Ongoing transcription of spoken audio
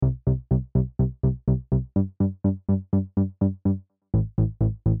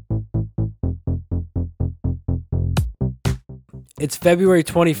It's February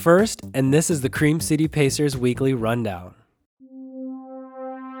 21st, and this is the Cream City Pacers Weekly Rundown.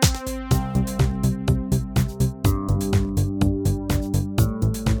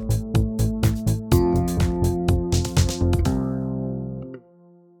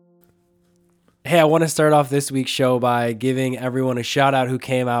 Hey, I want to start off this week's show by giving everyone a shout out who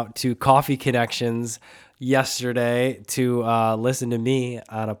came out to Coffee Connections yesterday to listen to me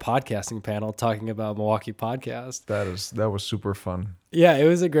on a podcasting panel talking about Milwaukee podcast. That was super fun. Yeah, it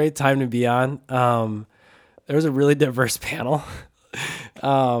was a great time to be on. There was a really diverse panel. It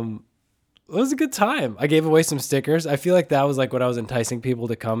was a good time. I gave away some stickers. I feel like that was like what I was enticing people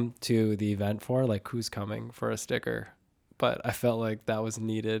to come to the event for, like who's coming for a sticker. But I felt like that was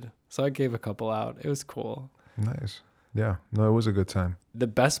needed. So I gave a couple out. It was cool. Nice. Yeah. No, it was a good time. The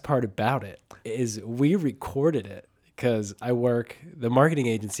best part about it is we recorded it because the marketing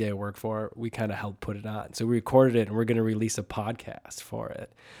agency I work for, we kind of helped put it on. So we recorded it and we're going to release a podcast for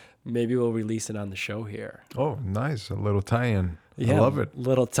it. Maybe we'll release it on the show here. Oh, nice. A little tie-in. Yeah, I love it.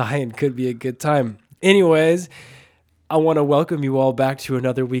 Little tie-in could be a good time. Anyways, I want to welcome you all back to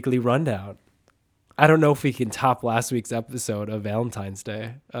another weekly rundown. I don't know if we can top last week's episode of Valentine's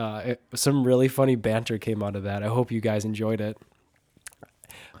Day. Some really funny banter came out of that. I hope you guys enjoyed it.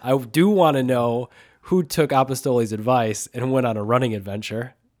 I do want to know who took Apostoli's advice and went on a running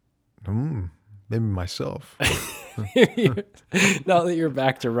adventure. Maybe myself. Now that you're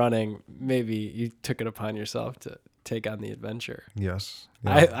back to running, maybe you took it upon yourself to take on the adventure. Yes.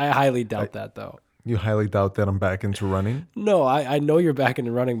 Yeah. I highly doubt that, though. You highly doubt that I'm back into running? No, I know you're back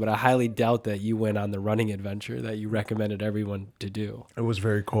into running, but I highly doubt that you went on the running adventure that you recommended everyone to do. It was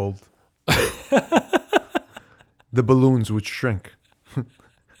very cold. The balloons would shrink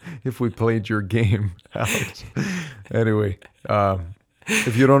if we played your game, Alex. Anyway,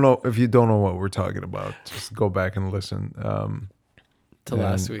 if you don't know what we're talking about, just go back and listen to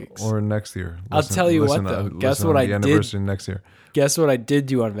last week's or next year. I'll tell you what, though. Guess what I did? Anniversary next year. Guess what I did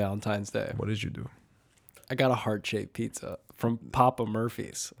do on Valentine's Day? What did you do? I got a heart-shaped pizza from Papa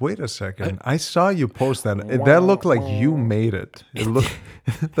Murphy's. Wait a second. I saw you post that. That looked like you made it. It looked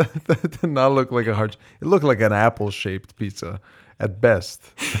that did not look like a heart. It looked like an apple-shaped pizza at best.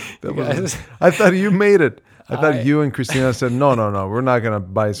 I thought you made it. I thought you and Christina said, no, we're not going to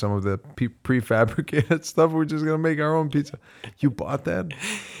buy some of the prefabricated stuff. We're just going to make our own pizza. You bought that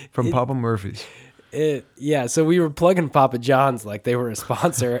from Papa Murphy's. So we were plugging Papa John's like they were a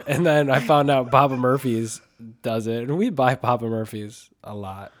sponsor, and then I found out Papa Murphy's does it, and we buy Papa Murphy's a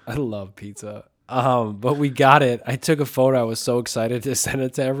lot. I love pizza. But we got it. I took a photo. I was so excited to send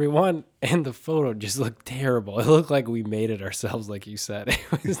it to everyone, and the photo just looked terrible. It looked like we made it ourselves, like you said.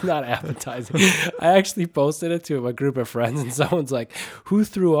 It was not appetizing. I actually posted it to a group of friends, and someone's like, "Who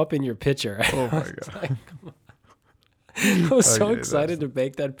threw up in your picture?" Oh my god. I was so excited to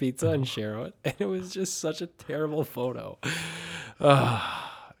bake that pizza and share it, and it was just such a terrible photo.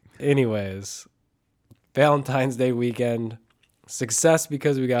 Anyways, Valentine's Day weekend, success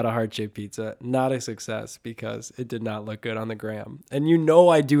because we got a heart-shaped pizza, not a success because it did not look good on the gram. And you know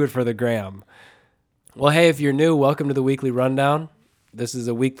I do it for the gram. Well, hey, if you're new, welcome to the Weekly Rundown. This is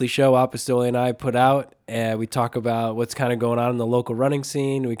a weekly show Apostoli and I put out, and we talk about what's kind of going on in the local running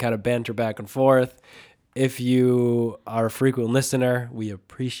scene. We kind of banter back and forth. If you are a frequent listener, we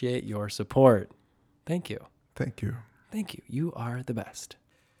appreciate your support. Thank you. Thank you. Thank you. You are the best.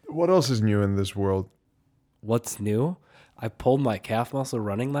 What else is new in this world? What's new? I pulled my calf muscle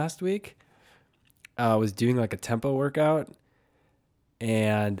running last week. I was doing like a tempo workout,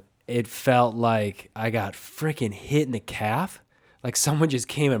 and it felt like I got freaking hit in the calf. Like someone just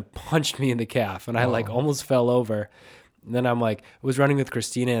came and punched me in the calf, and I like almost fell over. And then I was running with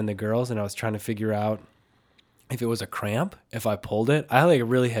Christina and the girls, and I was trying to figure out if it was a cramp, if I pulled it. I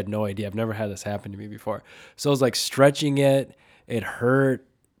really had no idea. I've never had this happen to me before. So I was stretching it. It hurt,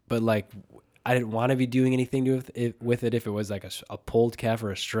 but I didn't want to be doing anything with it if it was like a pulled calf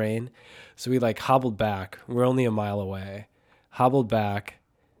or a strain. So we hobbled back. We're only a mile away. Hobbled back,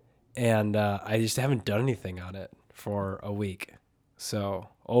 and I just haven't done anything on it for a week. So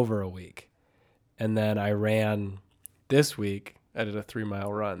over a week. And then I ran this week. I did a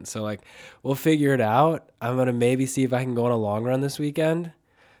 3-mile run. So we'll figure it out. I'm going to maybe see if I can go on a long run this weekend.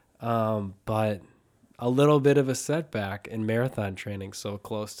 But a little bit of a setback in marathon training so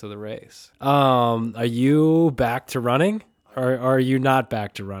close to the race. Are you back to running or are you not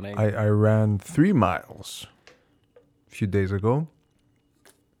back to running? I ran 3 miles a few days ago.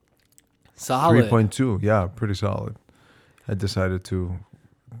 Solid. 3.2. Yeah, pretty solid. I decided to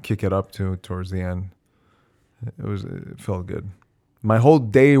kick it up towards the end. It felt good. My whole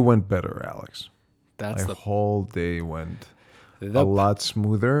day went better, Alex. My whole day went a lot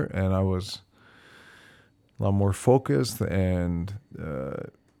smoother, and I was a lot more focused and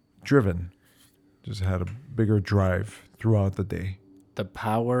driven. Just had a bigger drive throughout the day. The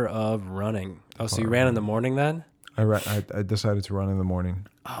power of running. Oh, so you ran in the morning then? I decided to run in the morning.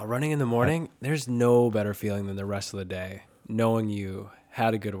 Oh, running in the morning? There's no better feeling than the rest of the day, knowing you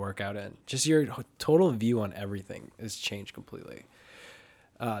had a good workout in. Just your total view on everything has changed completely.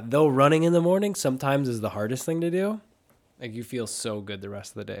 Though running in the morning sometimes is the hardest thing to do. Like you feel so good the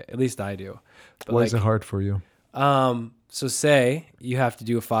rest of the day. At least I do. But Why is it hard for you? So say you have to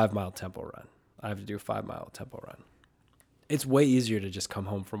do a 5-mile tempo run. I have to do a 5-mile tempo run. It's way easier to just come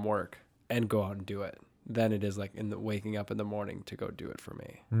home from work and go out and do it than it is like waking up in the morning to go do it for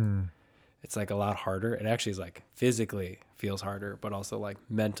me. It's like a lot harder. It actually is like physically feels harder, but also like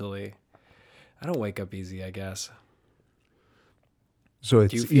mentally. I don't wake up easy, I guess. So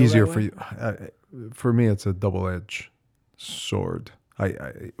it's easier for you. For me, it's a double-edged sword.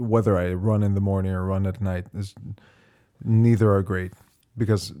 Whether I run in the morning or run at night, neither are great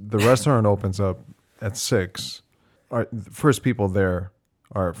because the restaurant opens up at 6. The first people there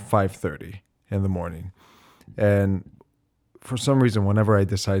are 5:30 in the morning, and for some reason, whenever I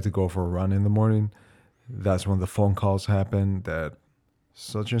decide to go for a run in the morning, that's when the phone calls happen that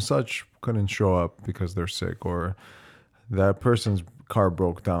such and such couldn't show up because they're sick, or that person's car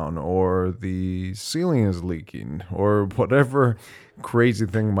broke down, or the ceiling is leaking, or whatever crazy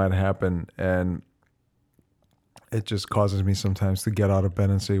thing might happen. And it just causes me sometimes to get out of bed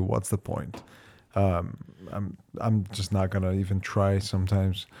and say, what's the point? I'm just not going to even try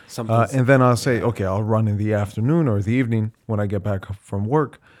sometimes. And then I'll say, okay, I'll run in the afternoon or the evening when I get back from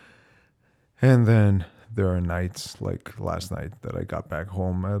work. And then there are nights like last night that I got back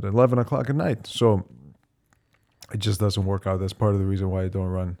home at 11 o'clock at night. So it just doesn't work out. That's part of the reason why I don't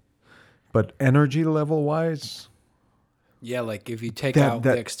run. But energy level wise. Yeah, like if you take out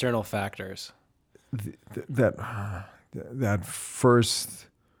the external factors. That first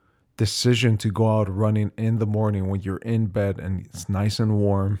decision to go out running in the morning when you're in bed and it's nice and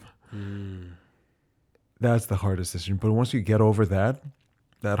warm, that's the hardest decision. But once you get over that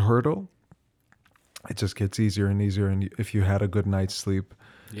hurdle, it just gets easier and easier. And if you had a good night's sleep,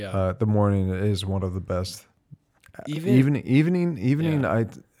 the morning is one of the best. Evening.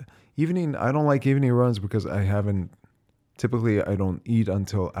 I don't like evening runs because typically I don't eat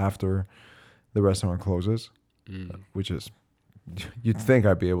until after the restaurant closes, which is, you'd think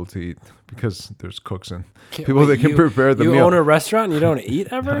I'd be able to eat because there's cooks and people that can prepare the meal. You own a restaurant and you don't eat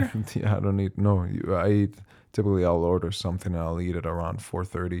ever? Yeah, I don't eat. No, I eat. Typically I'll order something and I'll eat it around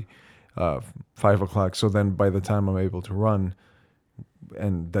 4:30, 5 o'clock. So then by the time I'm able to run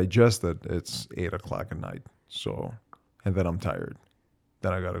and digest it, it's 8 o'clock at night. So, and then I'm tired.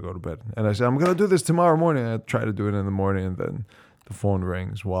 Then I got to go to bed. And I say, I'm going to do this tomorrow morning. I try to do it in the morning, and then the phone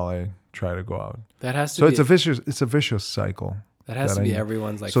rings while I try to go out. That has to so it's a vicious cycle. That has to be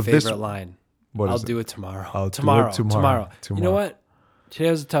everyone's favorite line. I'll do it tomorrow. I'll do it tomorrow. You know what? Today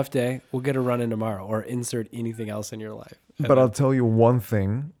was a tough day. We'll get a run in tomorrow, or insert anything else in your life. But I'll tell you one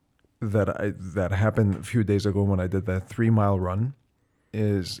thing that happened a few days ago when I did that 3-mile run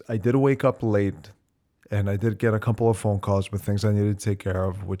is I did wake up late. And I did get a couple of phone calls with things I needed to take care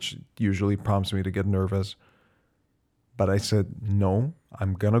of, which usually prompts me to get nervous. But I said, no,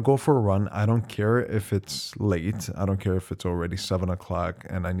 I'm going to go for a run. I don't care if it's late. I don't care if it's already 7 o'clock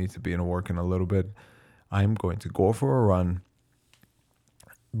and I need to be in work in a little bit. I'm going to go for a run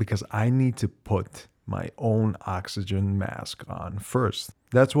because I need to put my own oxygen mask on first.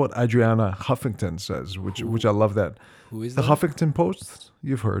 That's what Adriana Huffington says, which I love that. Who is the that? Huffington Post?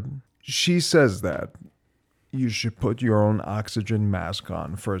 You've heard. She says that you should put your own oxygen mask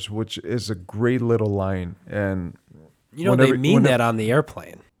on first, which is a great little line. And they mean that on the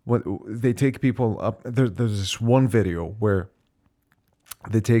airplane. When they take people up, there's this one video where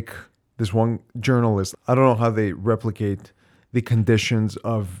they take this one journalist. I don't know how they replicate the conditions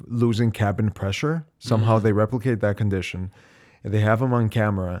of losing cabin pressure. Somehow they replicate that condition, and they have him on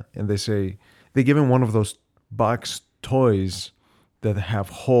camera, and they give him one of those box toys that have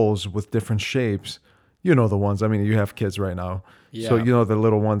holes with different shapes. You know the ones. I mean, you have kids right now, so you know the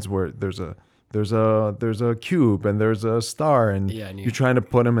little ones where there's a cube and there's a star, and you're trying to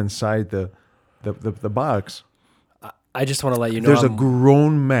put them inside the box. I just want to let you know there's a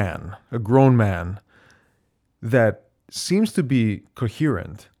grown man that seems to be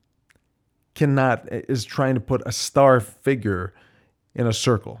coherent, is trying to put a star figure in a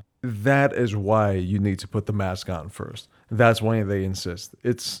circle. That is why you need to put the mask on first. That's why they insist.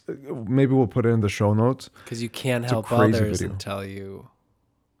 Maybe we'll put it in the show notes. Because you can't help others until you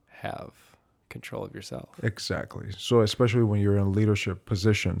have control of yourself. Exactly. So especially when you're in a leadership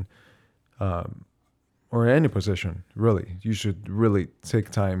position, or any position, really, you should really take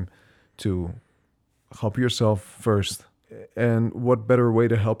time to help yourself first. And what better way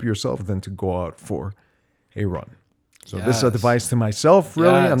to help yourself than to go out for a run? So this is Yes. advice to myself,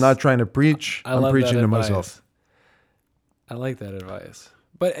 really. I'm Yes. not trying to preach. I I'm love preaching that to advice. myself. I like that advice.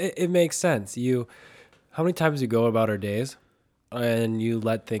 But it makes sense. How many times you go about our days and you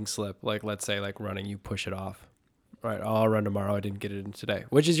let things slip? Like, let's say, like running, you push it off. Right, oh, I'll run tomorrow. I didn't get it in today,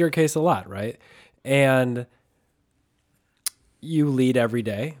 which is your case a lot, right? And you lead every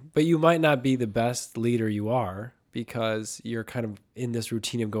day, but you might not be the best leader you are because you're kind of in this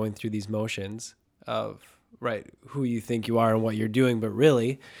routine of going through these motions of, right, who you think you are and what you're doing. But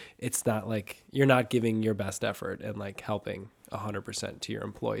really, it's not like you're not giving your best effort and like helping 100% to your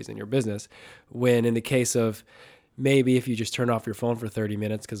employees and your business. When in the case of maybe if you just turn off your phone for 30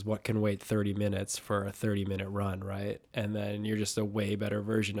 minutes, because what can wait 30 minutes for a 30-minute run, right? And then you're just a way better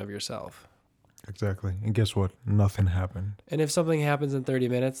version of yourself. Exactly. And guess what? Nothing happened. And if something happens in 30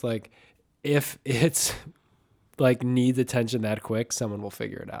 minutes, like if it's like needs attention that quick, someone will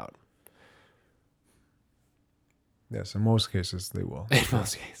figure it out. Yes, in most cases they will. In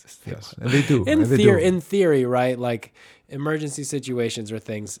most cases. Yes, and they do. In theory, right? Like emergency situations or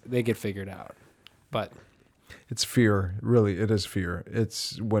things, they get figured out. But it's fear. Really, it is fear.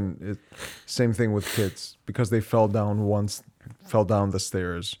 It's same thing with kids, because they fell down the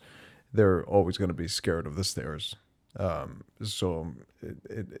stairs. They're always going to be scared of the stairs. So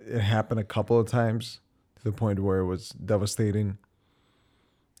it happened a couple of times to the point where it was devastating.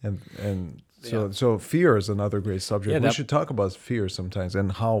 And so fear is another great subject. We should talk about fear sometimes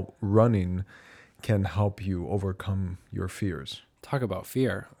and how running can help you overcome your fears. Talk about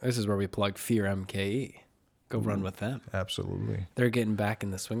fear. This is where we plug Fear MKE. Go run with them. Absolutely. They're getting back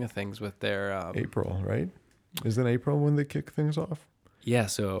in the swing of things with their... April, right? Isn't April when they kick things off? Yeah,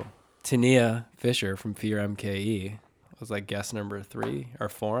 so Tania Fisher from Fear MKE was like guest number 3 or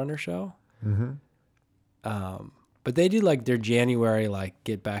 4 on her show. Mm-hmm. But they do like their January, like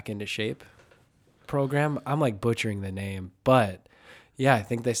get back into shape program. I'm like butchering the name, but yeah, I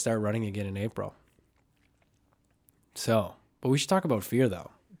think they start running again in April. So, but we should talk about fear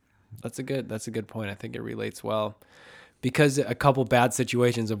though. That's a good point. I think it relates well because a couple bad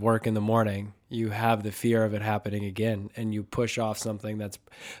situations of work in the morning, you have the fear of it happening again and you push off something that's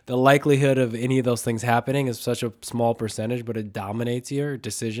the likelihood of any of those things happening is such a small percentage, but it dominates your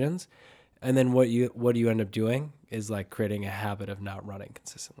decisions. And then what do you end up doing is like creating a habit of not running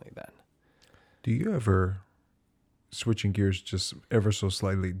consistently then. Do you ever, switching gears just ever so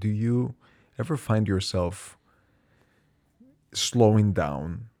slightly, do you ever find yourself slowing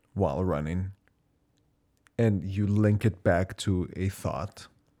down while running and you link it back to a thought?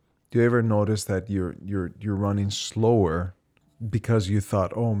 Do you ever notice that you're running slower because you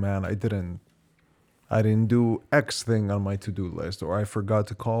thought, oh man, I didn't do X thing on my to-do list, or I forgot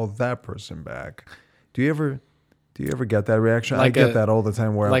to call that person back? Do you ever get that reaction? Like I get that all the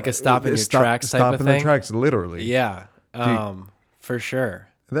time. Where like a stop in your tracks type of thing? Stop in the tracks, literally. Yeah, for sure.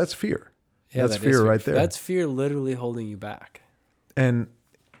 That's fear. Yeah, that's fear right there. That's fear literally holding you back. And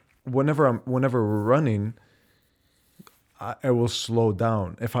whenever we're running, I will slow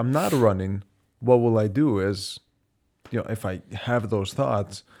down. If I'm not running, what will I do is, if I have those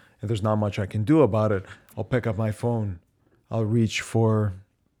thoughts and there's not much I can do about it, I'll pick up my phone. I'll reach for,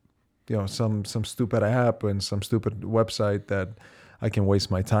 some stupid app and some stupid website that I can waste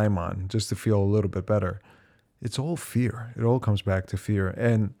my time on just to feel a little bit better. It's all fear. It all comes back to fear.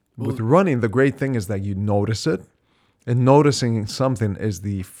 And with running, the great thing is that you notice it. And noticing something is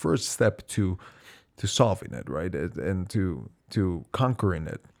the first step to solving it, right? And to conquering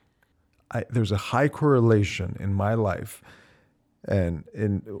it. There's a high correlation in my life, and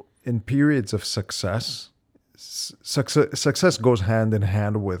in periods of success goes hand in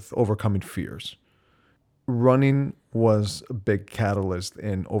hand with overcoming fears. Running was a big catalyst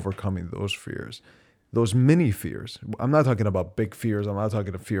in overcoming those fears, those mini fears. I'm not talking about big fears. I'm not talking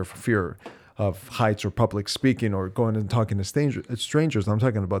about fear of heights or public speaking or going and talking to strangers. I'm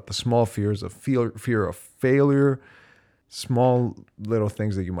talking about the small fears of fear of failure, small little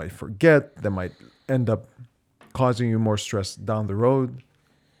things that you might forget that might end up causing you more stress down the road.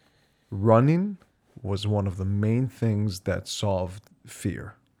 Running was one of the main things that solved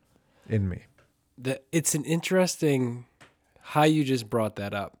fear in me. It's an interesting how you just brought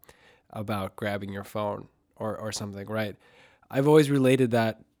that up about grabbing your phone or something, right? I've always related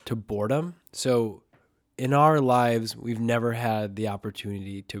that to boredom. So in our lives, we've never had the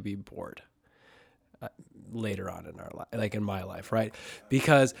opportunity to be bored. later on in our life, like in my life, right?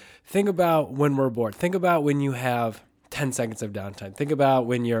 Because think about when we're bored. Think about when you have 10 seconds of downtime. Think about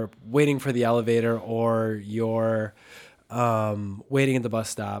when you're waiting for the elevator or you're waiting at the bus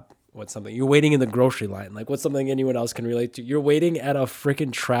stop. What's something you're waiting in the grocery line? Like, what's something anyone else can relate to? You're waiting at a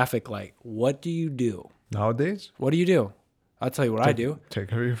freaking traffic light. What do you do? Nowadays, What do you do? I'll tell you what I do. take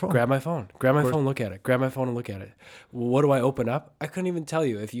care of your phone. Grab my phone. Grab my phone, look at it. Grab my phone and look at it. What do I open up? I couldn't even tell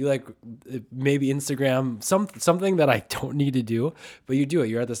you. If you like maybe Instagram, something that I don't need to do, but you do it.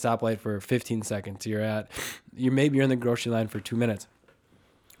 You're at the stoplight for 15 seconds. Maybe you're in the grocery line for 2 minutes.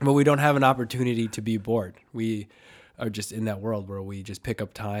 But we don't have an opportunity to be bored. We are just in that world where we just pick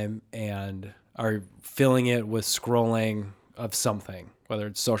up time and are filling it with scrolling of something, whether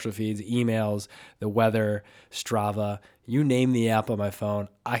it's social feeds, emails, the weather, Strava, you name the app on my phone,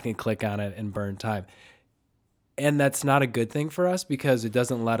 I can click on it and burn time. And that's not a good thing for us because it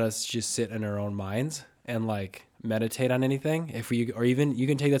doesn't let us just sit in our own minds and like meditate on anything. Or even you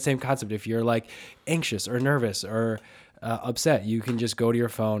can take that same concept. If you're like anxious or nervous or upset, you can just go to your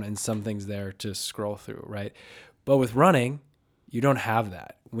phone and something's there to scroll through, right? But with running, you don't have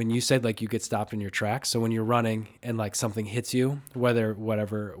that. When you said like you get stopped in your tracks, so when you're running and like something hits you,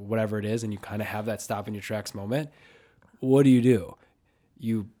 whatever it is, and you kind of have that stop in your tracks moment, what do?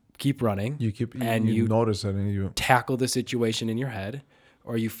 You keep running. You notice it and you tackle the situation in your head,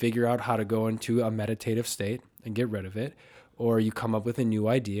 or you figure out how to go into a meditative state and get rid of it, or you come up with a new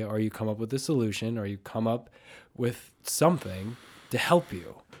idea, or you come up with a solution, or you come up with something to help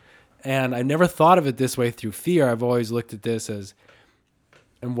you. And I never thought of it this way through fear. I've always looked at this as,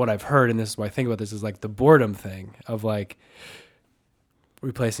 and what I've heard, and this is why I think about this, is like the boredom thing of like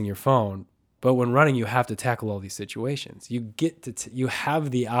replacing your phone. But when running, you have to tackle all these situations. You you have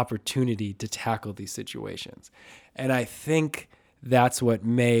the opportunity to tackle these situations. And I think that's what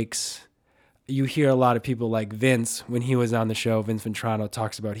makes, you hear a lot of people like Vince, when he was on the show, Vince Ventrano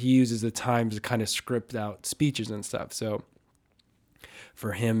talks about, he uses the time to kind of script out speeches and stuff. So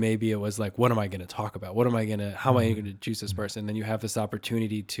for him, maybe it was like, what am I going to talk about? How am I going to juice this person? Then you have this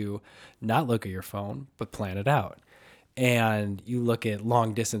opportunity to not look at your phone, but plan it out. And you look at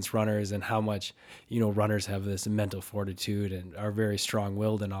long distance runners and how much, runners have this mental fortitude and are very strong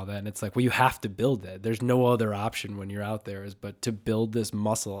willed and all that. And it's like, well, you have to build that. There's no other option when you're out there but to build this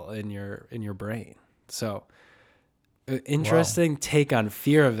muscle in your brain. So interesting take on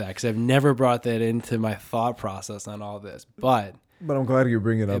fear of that, because I've never brought that into my thought process on all this, but I'm glad you're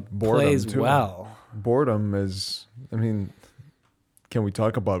bringing up boredom plays too. Well. Boredom is, can we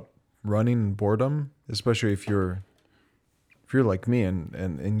talk about running and boredom, especially if you're like me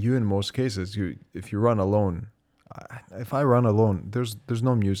and you in most cases, if you run alone. If I run alone, there's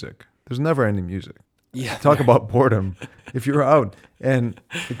no music. There's never any music. Yeah. Talk about boredom. If you're out, and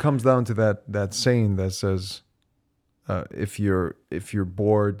it comes down to that saying that says, if you're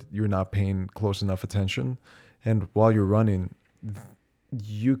bored, you're not paying close enough attention. And while you're running,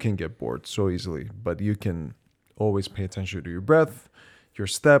 you can get bored so easily, but you can always pay attention to your breath, your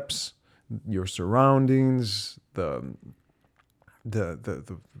steps, your surroundings, the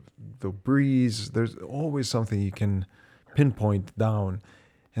breeze. There's always something you can pinpoint down,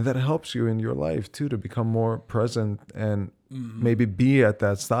 and that helps you in your life too to become more present and maybe be at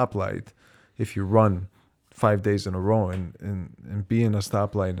that stoplight. If you run 5 days in a row and be in a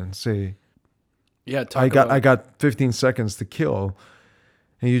stoplight and say, yeah, I got 15 seconds to kill,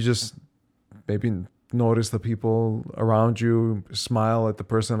 and you just maybe notice the people around you, smile at the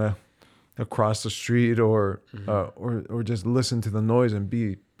person across the street, or just listen to the noise and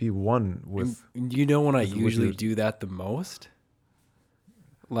be one with. And you know when I usually do that the most?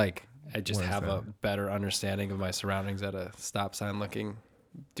 Like, I just have a better understanding of my surroundings at a stop sign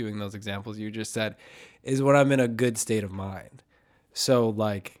doing those examples you just said, is when I'm in a good state of mind. So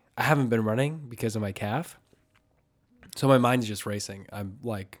like, I haven't been running because of my calf. So my mind's just racing. I'm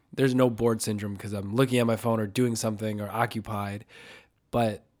like, there's no bored syndrome because I'm looking at my phone or doing something or occupied.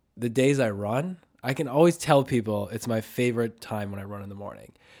 But the days I run, I can always tell people it's my favorite time when I run in the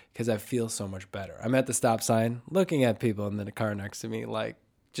morning because I feel so much better. I'm at the stop sign looking at people in the car next to me, like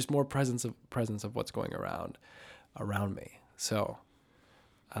just more presence of what's going around me. So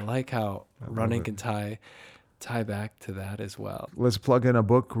I like how running can tie back to that as well. Let's plug in a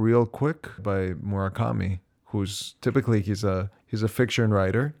book real quick by Murakami, who's typically he's a fiction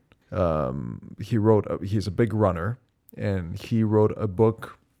writer. He's a big runner, and he wrote a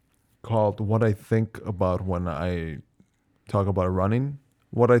book called What I Think About When I Talk About Running.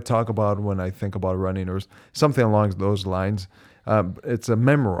 What I talk about when I think about running, or something along those lines. It's a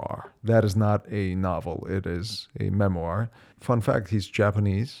memoir. That is not a novel. It is a memoir. Fun fact, he's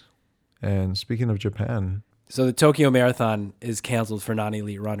Japanese. And speaking of Japan, So the Tokyo Marathon is canceled for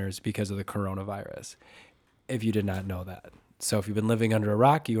non-elite runners because of the coronavirus. If you did not know that. So if you've been living under a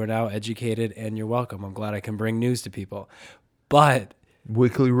rock, you are now educated and you're welcome. I'm glad I can bring news to people. But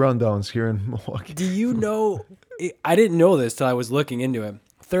weekly rundowns here in Milwaukee. Do you know, I didn't know this till I was looking into it.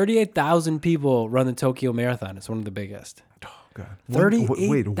 38,000 people run the Tokyo Marathon. It's one of the biggest. Oh, God.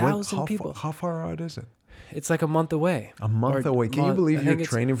 38,000 people. How far out is it? It's like a month away. A month away. Can you believe you're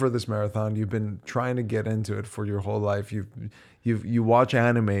training for this marathon? You've been trying to get into it for your whole life. You watch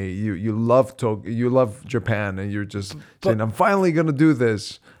anime. You love you love Japan, and you're just saying, "I'm finally gonna do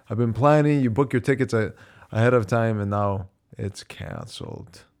this." I've been planning. You book your tickets ahead of time, and now it's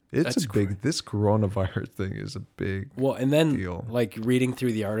canceled. It's this coronavirus thing is a big and then deal. Like reading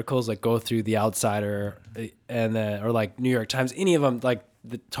through the articles, like go through the Outsider, and then or like New York Times, any of them like.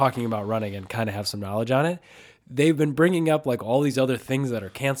 Talking about running and kind of have some knowledge on it, they've been bringing up like all these other things that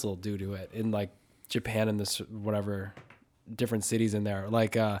are canceled due to it in like Japan and this whatever different cities in there.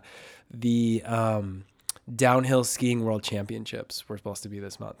 Like the downhill skiing world championships were supposed to be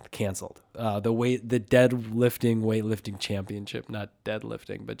this month, canceled. The weightlifting championship, not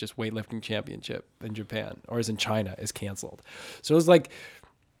deadlifting, but just weightlifting championship in Japan or is in China is canceled. So it was like.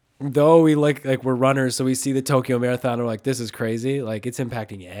 Though we like we're runners, so we see the Tokyo Marathon, we're like, this is crazy. Like it's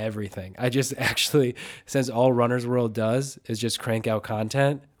impacting everything. I just actually, since all Runner's World does is just crank out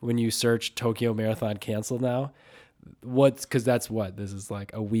content. When you search Tokyo Marathon canceled now, because this is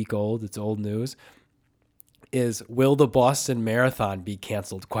like a week old. It's old news. Is will the Boston Marathon be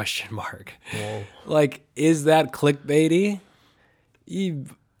canceled? ? Whoa. Like, is that clickbaity?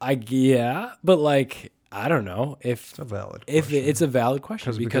 Yeah, but like. I don't know if it's a valid question. If it's a valid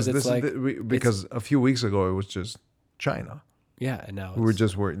question because it's like because a few weeks ago it was just China. Yeah, and now we were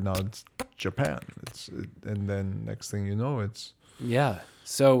just worried. Now it's Japan. And then next thing you know, it's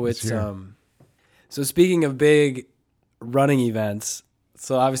So it's so speaking of big running events,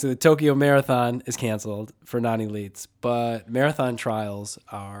 so obviously the Tokyo Marathon is canceled for non-elites, but marathon trials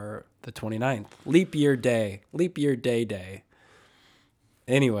are the 29th. Leap year day.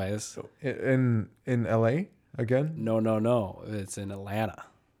 Anyways, in LA again? No. It's in Atlanta.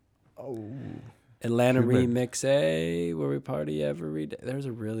 Oh, Atlanta Remix A, where we party every day. There's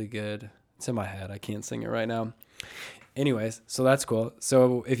a really good. It's in my head. I can't sing it right now. Anyways, so that's cool.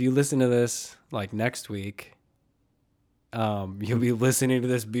 So if you listen to this like next week, you'll be listening to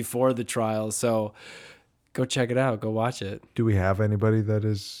this before the trials. So go check it out. Go watch it. Do we have anybody that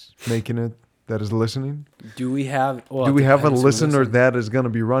is making it? That is listening? Do we have a listener that is going to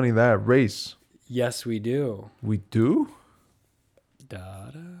be running that race? Yes, we do. We do?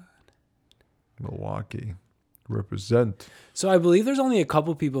 Da-da. Milwaukee. Represent. So I believe there's only a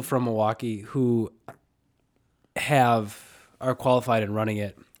couple people from Milwaukee who are qualified in running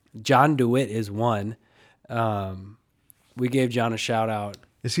it. John DeWitt is one. We gave John a shout out.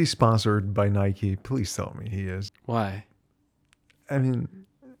 Is he sponsored by Nike? Please tell me he is. Why? I mean...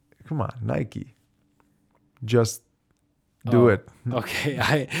 Come on, Nike. Just do it.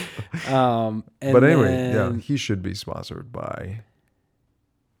 Okay. But anyway, he should be sponsored by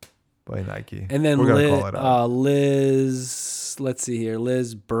Nike. And then we're gonna call it out. Liz, let's see here,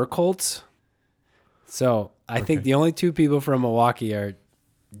 Liz Burkholtz. So I think the only two people from Milwaukee are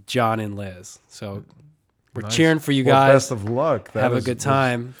John and Liz. So we're cheering for you guys. Best of luck. Have a good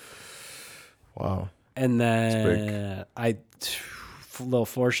time. Wow. And then little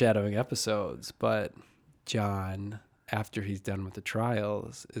foreshadowing episodes, but John, after he's done with the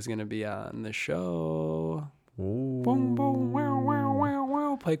trials, is going to be on the show. Ooh. Boom, boom, wow, wow, wow,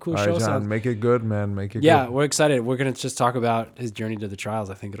 wow. Play cool All show right, John, sounds. make it good, man. Make it good. Yeah, we're excited. We're going to just talk about his journey to the trials.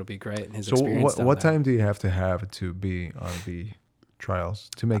 I think it'll be great. And his experience. So what time do you have to be on the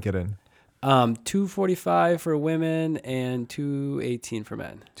trials to make it in? 2:45 for women and 2:18 for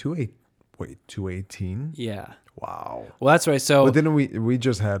men. 2:18? Yeah. Wow. Well, that's right. So, but didn't we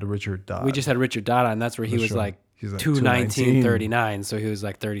just had Richard Dodd? We just had Richard Dodd on. That's where he was like 2:19:39. So he was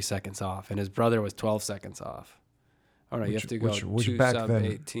like 30 seconds off, and his brother was 12 seconds off. Oh no, you have to go which back then?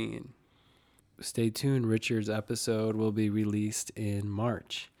 2:18. Stay tuned. Richard's episode will be released in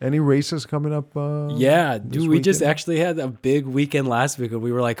March. Any races coming up? Yeah, dude, we just actually had a big weekend last week.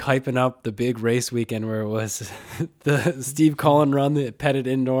 We were like hyping up the big race weekend where it was the Steve Cullen run, the Pettit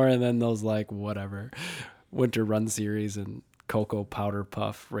Indoor, and then those like whatever Winter Run Series and Cocoa Powder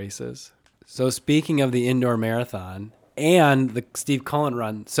Puff races. So speaking of the indoor marathon and the Steve Cullen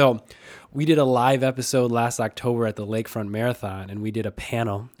run, so we did a live episode last October at the Lakefront Marathon, and we did a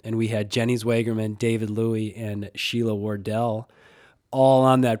panel, and we had Jenny Zwagerman, David Louie, and Sheila Wardell all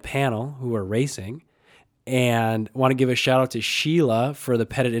on that panel who were racing. And I want to give a shout out to Sheila for the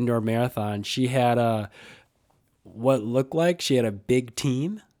Pettit Indoor Marathon. She had what looked like she had a big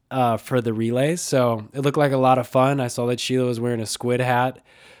team for the relays. So it looked like a lot of fun. I saw that Sheila was wearing a squid hat.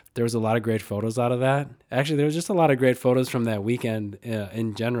 There was a lot of great photos out of that. Actually, there was just a lot of great photos from that weekend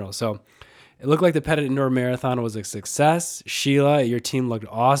in general. So it looked like the Pettit Indoor Marathon was a success. Sheila, your team looked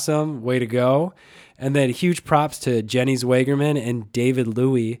awesome. Way to go. And then huge props to Jenny Zwagerman and David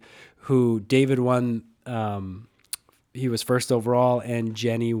Louie, who David won, he was first overall, and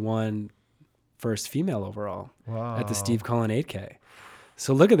Jenny won first female overall at the Steve Cullen 8K.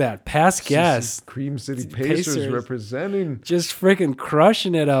 So look at that. Past guests. Cream City Pacers representing. Just freaking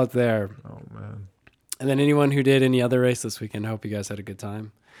crushing it out there. Oh, man. And then anyone who did any other race this weekend, I hope you guys had a good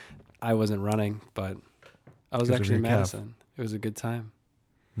time. I wasn't running, but I was actually in Madison. It was a good time.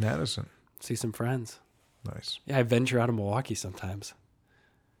 Madison. See some friends. Nice. Yeah, I venture out of Milwaukee sometimes.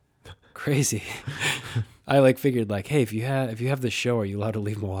 Crazy. I figured hey, if you have this show, are you allowed to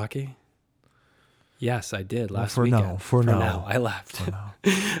leave Milwaukee? Yes, I did last weekend. For now, I left.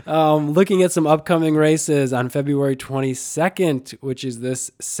 Looking at some upcoming races on February 22nd, which is this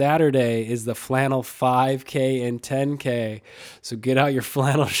Saturday, is the Flannel 5K and 10K. So get out your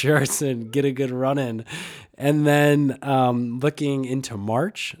flannel shirts and get a good run in. And then looking into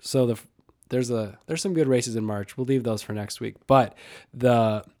March, so there's some good races in March. We'll leave those for next week. But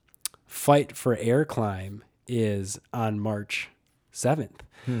the Fight for Air Climb is on March 7th.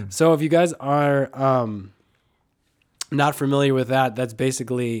 So if you guys are not familiar with that, that's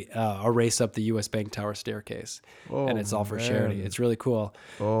basically a race up the U.S. Bank Tower staircase. And it's all for charity. It's really cool.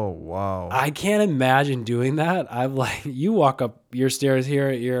 Oh, wow. I can't imagine doing that. You walk up your stairs here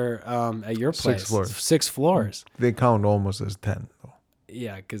at your place. 6 floors. 6 floors. They count almost as 10, though.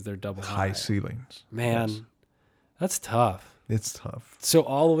 Yeah, because they're double high ceilings. Man, yes. That's tough. It's tough. So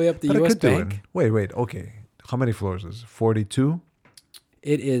all the way up the U.S. Bank? Wait. Okay. How many floors is it? 42?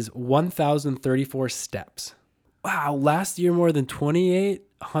 It is 1,034 steps. Wow. Last year, more than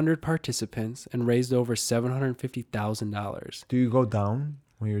 2,800 participants and raised over $750,000. Do you go down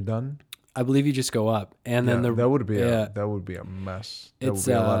when you're done? I believe you just go up. And then that would be a mess. That would be a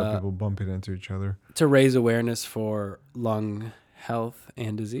lot of people bumping into each other. To raise awareness for lung health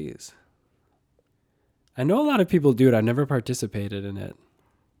and disease. I know a lot of people do it. I've never participated in it.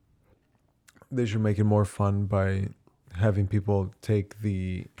 They should make it more fun by having people take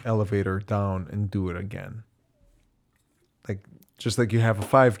the elevator down and do it again. Just like you have a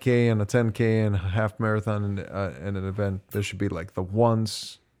 5K and a 10K and a half marathon and an event, there should be the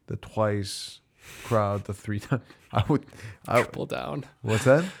once, the twice crowd, the 3 times. I would triple down. What's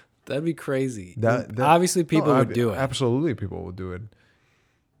that? That'd be crazy. Obviously, people would do it. Absolutely, people would do it.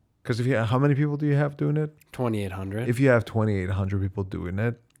 Because how many people do you have doing it? 2,800. If you have 2,800 people doing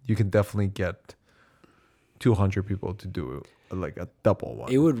it, you can definitely get 200 people to do a double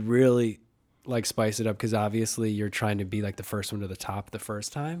one. It would really spice it up because obviously you're trying to be the first one to the top the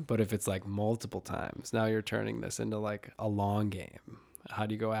first time. But if it's multiple times, now you're turning this into a long game. How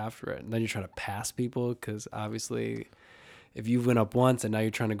do you go after it? And then you're trying to pass people because obviously if you went up once and now you're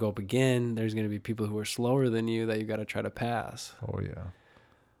trying to go up again, there's going to be people who are slower than you that you got to try to pass. Oh, yeah.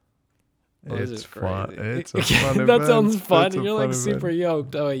 It's fun. It's a fun event. That sounds fun. You're super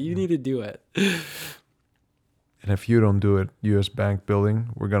yoked. Oh, you need to do it. And if you don't do it, U.S. Bank building,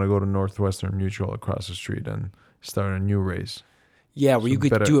 we're going to go to Northwestern Mutual across the street and start a new race. Yeah, where you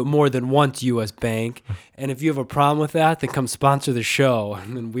could do it more than once, U.S. Bank. And if you have a problem with that, then come sponsor the show,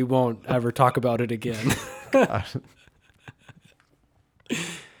 and we won't ever talk about it again.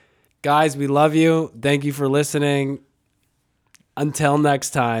 Guys, we love you. Thank you for listening. Until next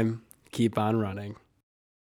time, keep on running.